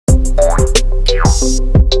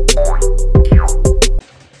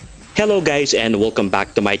Hello guys and welcome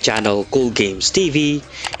back to my channel Cool Games TV,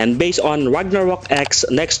 and based on Ragnarok X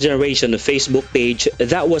Next Generation Facebook page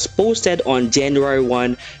that was posted on January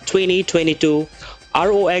 1, 2022,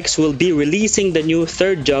 ROX will be releasing the new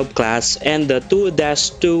third job class and the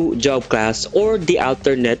 2-2 job class or the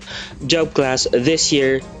alternate job class this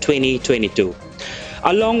year 2022,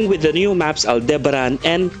 along with the new maps Aldebaran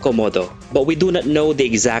and Komodo, but we do not know the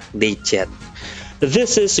exact date yet.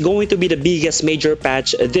 This is going to be the biggest major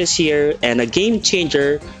patch this year and a game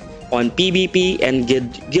changer on PvP and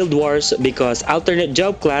Guild Wars because alternate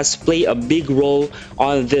job class play a big role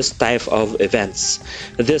on this type of events.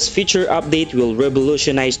 This feature update will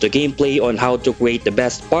revolutionize the gameplay on how to create the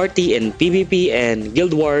best party in PvP and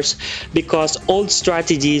Guild Wars because old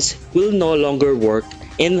strategies will no longer work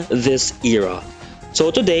in this era. So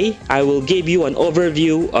today, I will give you an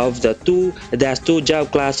overview of the 2-2 job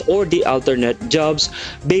class or the alternate jobs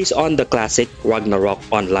based on the classic Ragnarok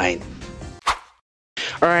Online.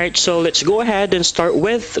 Alright, so let's go ahead and start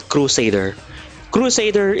with Crusader.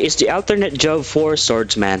 Crusader is the alternate job for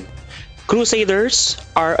Swordsman. Crusaders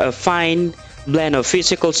are a fine blend of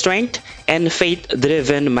physical strength and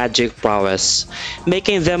faith-driven magic prowess,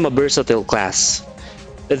 making them a versatile class.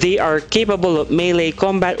 They are capable of melee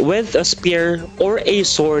combat with a spear or a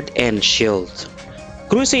sword and shield.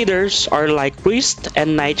 Crusaders are like priest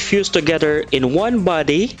and knight fused together in one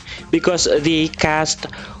body because they cast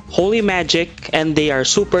holy magic and they are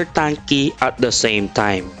super tanky at the same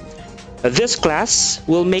time. This class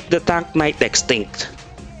will make the tank knight extinct.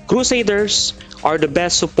 Crusaders are the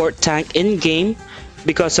best support tank in game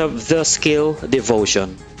because of the skill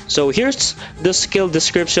devotion. So here's the skill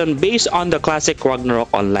description based on the classic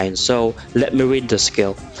Ragnarok Online. So let me read the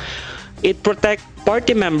skill. It protects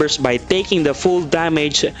party members by taking the full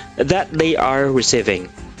damage that they are receiving.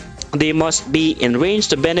 They must be in range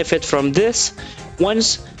to benefit from this.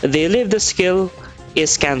 Once they leave, the skill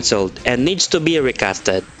is cancelled and needs to be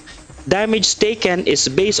recasted. Damage taken is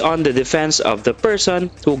based on the defense of the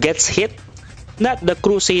person who gets hit, not the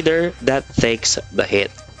crusader that takes the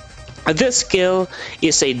hit. This skill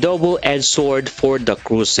is a double-edged sword for the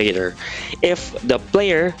Crusader. If the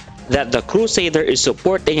player that the Crusader is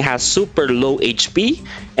supporting has super low HP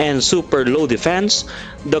and super low defense,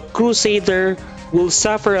 the Crusader will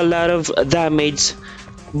suffer a lot of damage.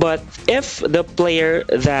 But if the player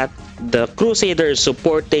that the Crusader is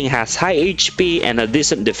supporting has high HP and a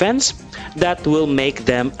decent defense, that will make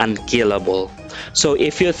them unkillable. So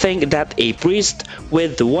if you think that a priest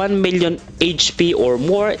with 1 million HP or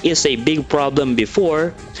more is a big problem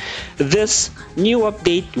before, this new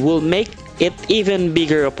update will make it even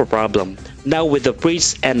bigger of a problem. Now with the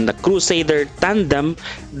priest and the Crusader tandem,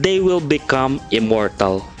 they will become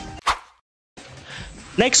immortal.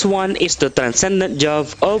 Next one is the transcendent job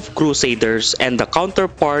of Crusaders and the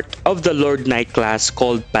counterpart of the Lord Knight class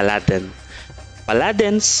called Paladin.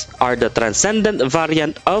 Paladins are the transcendent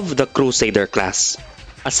variant of the Crusader class.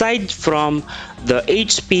 Aside from the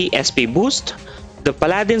HP SP boost, the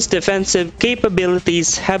Paladins' defensive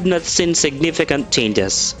capabilities have not seen significant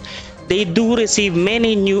changes. They do receive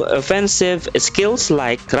many new offensive skills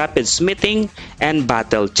like Rapid Smithing and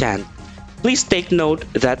Battle Chant. Please take note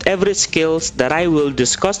that every skills that I will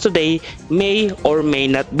discuss today may or may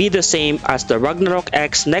not be the same as the Ragnarok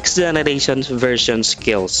X Next Generation version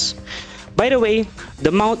skills. By the way, the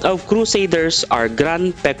mount of Crusaders are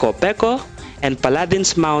Grand Peko Peko, and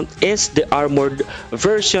Paladin's mount is the armored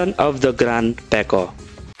version of the Grand Peko.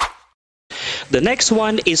 The next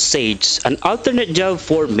one is Sage, an alternate job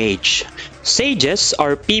for Mage. Sages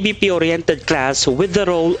are PvP-oriented class with the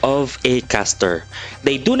role of a caster.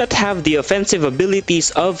 They do not have the offensive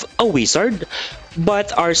abilities of a wizard,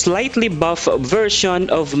 but are slightly buff version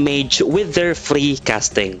of Mage with their free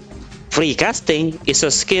casting. Free casting is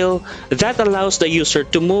a skill that allows the user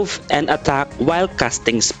to move and attack while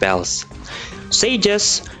casting spells.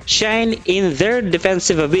 Sages shine in their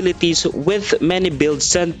defensive abilities with many builds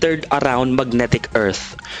centered around Magnetic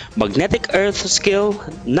Earth. Magnetic Earth skill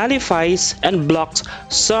nullifies and blocks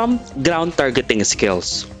some ground targeting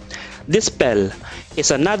skills. Dispel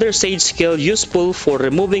is another Sage skill useful for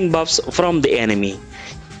removing buffs from the enemy.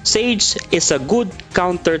 Sage is a good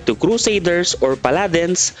counter to Crusaders or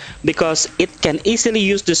Paladins because it can easily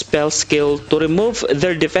use the spell skill to remove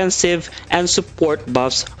their defensive and support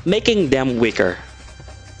buffs, making them weaker.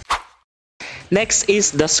 Next is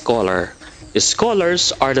the Scholar. The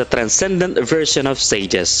Scholars are the transcendent version of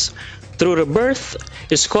Sages. Through Rebirth,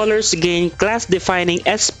 Scholars gain class-defining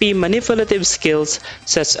SP manipulative skills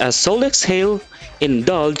such as Soul Exhale,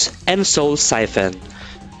 Indulge, and Soul Siphon.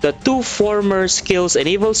 The two former skills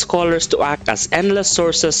enable scholars to act as endless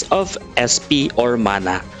sources of SP or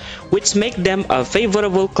mana, which make them a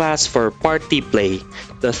favorable class for party play.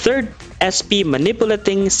 The third SP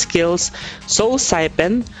manipulating skills, Soul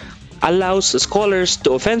Siphon, allows scholars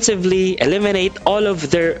to offensively eliminate all of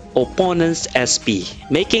their opponent's SP,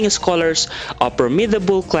 making scholars a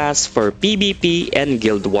formidable class for PvP and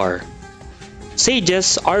Guild War.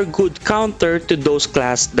 Sages are good counter to those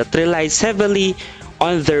classes that relies heavily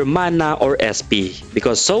on their mana or SP,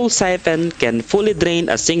 because Soul Siphon can fully drain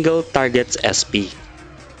a single target's SP.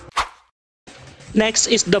 Next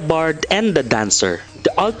is the Bard and the Dancer,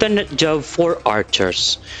 the alternate job for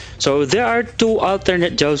archers. So there are two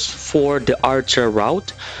alternate jobs for the archer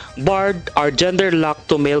route. Bard are gender locked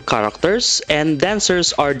to male characters and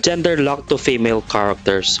dancers are gender locked to female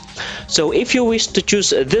characters. So if you wish to choose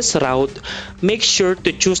this route, make sure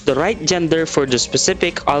to choose the right gender for the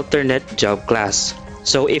specific alternate job class.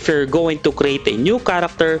 So if you're going to create a new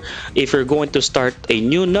character, if you're going to start a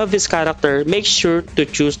new novice character, make sure to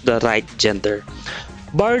choose the right gender.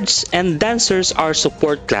 Bards and dancers are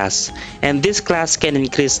support class, and this class can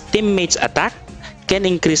increase teammates' attack, can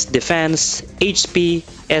increase defense, HP,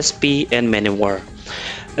 SP, and many more.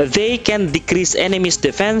 They can decrease enemies'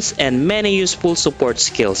 defense and many useful support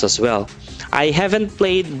skills as well. I haven't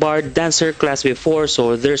played Bard Dancer class before,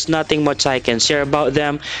 so there's nothing much I can share about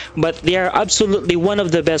them, but they are absolutely one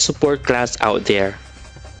of the best support class out there.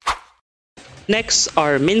 Next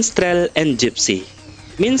are Minstrel and Gypsy.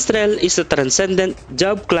 Minstrel is a transcendent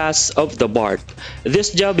job class of the Bard.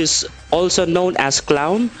 This job is also known as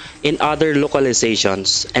Clown in other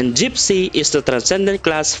localizations, and Gypsy is the transcendent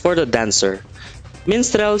class for the Dancer.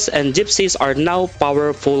 Minstrels and Gypsies are now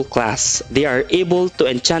powerful class. They are able to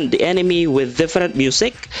enchant the enemy with different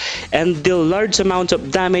music and deal large amounts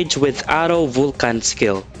of damage with Arrow Vulcan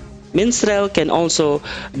skill. Minstrel can also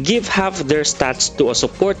give half their stats to a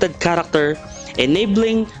supported character,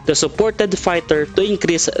 enabling the supported fighter to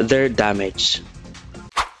increase their damage.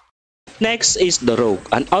 Next is the Rogue,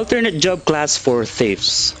 an alternate job class for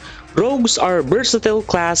thieves. Rogues are a versatile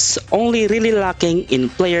class, only really lacking in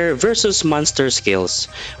player versus monster skills,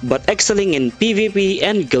 but excelling in PvP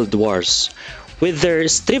and Guild Wars. With their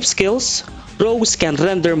strip skills, rogues can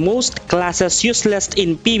render most classes useless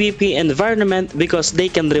in PvP environment because they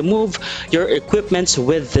can remove your equipments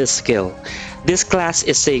with this skill. This class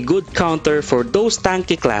is a good counter for those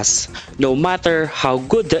tanky class. No matter how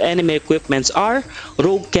good the enemy equipments are,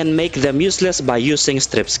 rogue can make them useless by using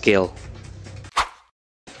strip skill.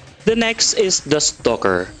 The next is the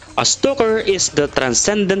Stalker. A Stalker is the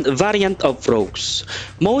transcendent variant of rogues.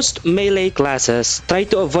 Most melee classes try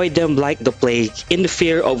to avoid them like the plague in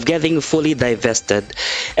fear of getting fully divested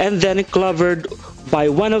and then clobbered by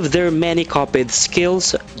one of their many copied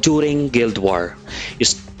skills during Guild War.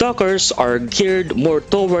 Stalkers are geared more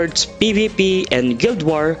towards PvP and Guild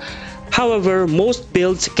War, however most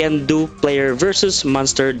builds can do player versus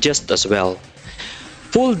monster just as well.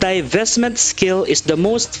 Full divestment skill is the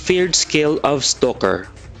most feared skill of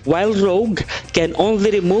Stalker, while Rogue can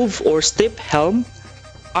only remove or strip helm,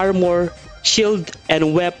 armor, shield,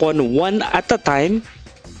 and weapon one at a time.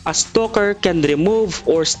 A Stalker can remove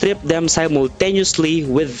or strip them simultaneously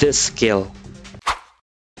with this skill.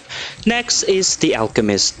 Next is the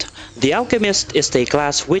Alchemist. The Alchemist is a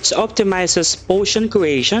class which optimizes potion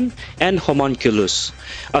creation and homunculus,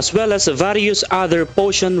 as well as various other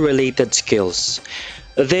potion-related skills.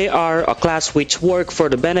 They are a class which work for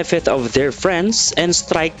the benefit of their friends and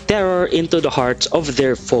strike terror into the hearts of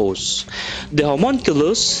their foes. The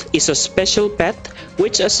Homunculus is a special pet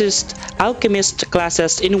which assists alchemist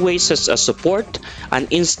classes in ways such as support, an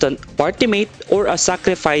instant party mate, or a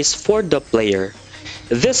sacrifice for the player.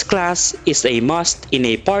 This class is a must in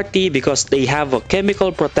a party because they have a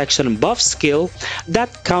chemical protection buff skill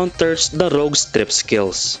that counters the rogue strip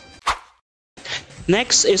skills.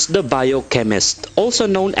 Next is the Biochemist, also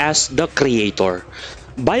known as the Creator.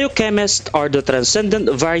 Biochemists are the transcendent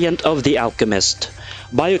variant of the Alchemist.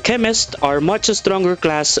 Biochemists are much stronger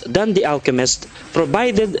class than the Alchemist,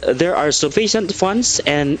 provided there are sufficient funds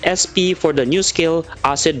and SP for the new skill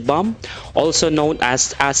Acid Bomb, also known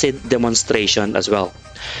as Acid Demonstration as well.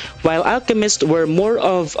 While Alchemists were more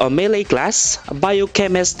of a melee class,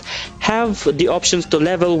 Biochemists have the options to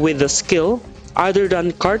level with the skill other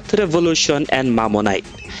than Cart Revolution and Mammonite.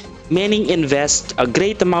 Many invest a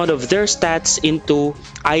great amount of their stats into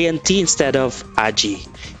INT instead of Agi,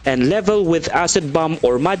 and level with Acid Bomb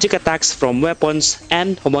or magic attacks from weapons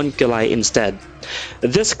and homunculi instead.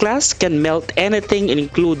 This class can melt anything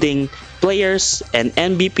including players and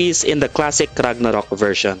MVPs in the classic Ragnarok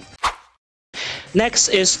version. Next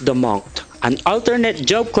is the Monk, an alternate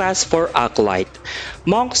job class for Acolyte.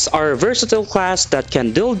 Monks are a versatile class that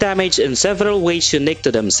can deal damage in several ways unique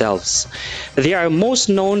to themselves. They are most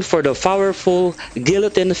known for the powerful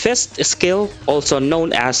Guillotine Fist skill, also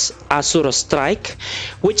known as Asura Strike,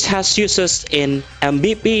 which has uses in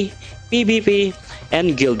MVP, PvP,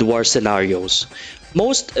 and Guild War scenarios.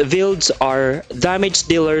 Most builds are damage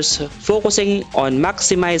dealers, focusing on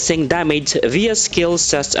maximizing damage via skills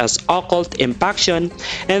such as Occult Impaction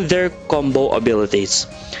and their combo abilities.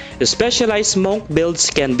 Specialized monk builds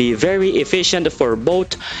can be very efficient for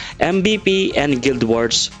both MVP and Guild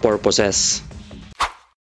Wars purposes.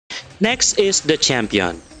 Next is the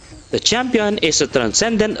Champion. The Champion is a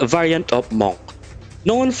transcendent variant of monk,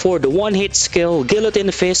 known for the one-hit skill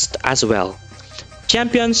Guillotine Fist as well.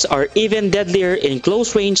 Champions are even deadlier in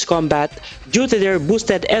close-range combat due to their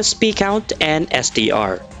boosted SP count and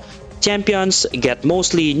STR. Champions get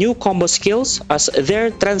mostly new combo skills as their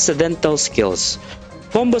transcendental skills.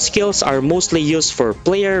 Combo skills are mostly used for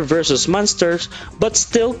player versus monsters, but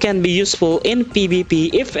still can be useful in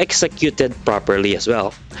PvP if executed properly as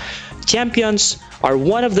well. Champions are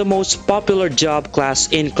one of the most popular job class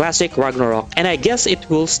in Classic Ragnarok, and I guess it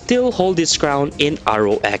will still hold its crown in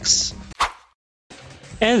ROX.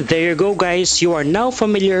 And there you go guys, you are now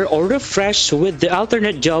familiar or refreshed with the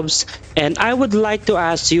alternate jobs, and I would like to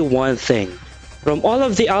ask you one thing. From all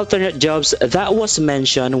of the alternate jobs that was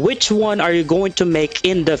mentioned, which one are you going to make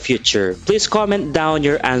in the future? Please comment down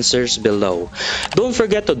your answers below. Don't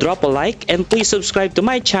forget to drop a like and please subscribe to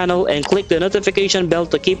my channel and click the notification bell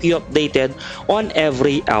to keep you updated on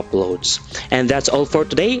every uploads. And that's all for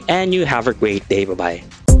today, and you have a great day. Bye bye.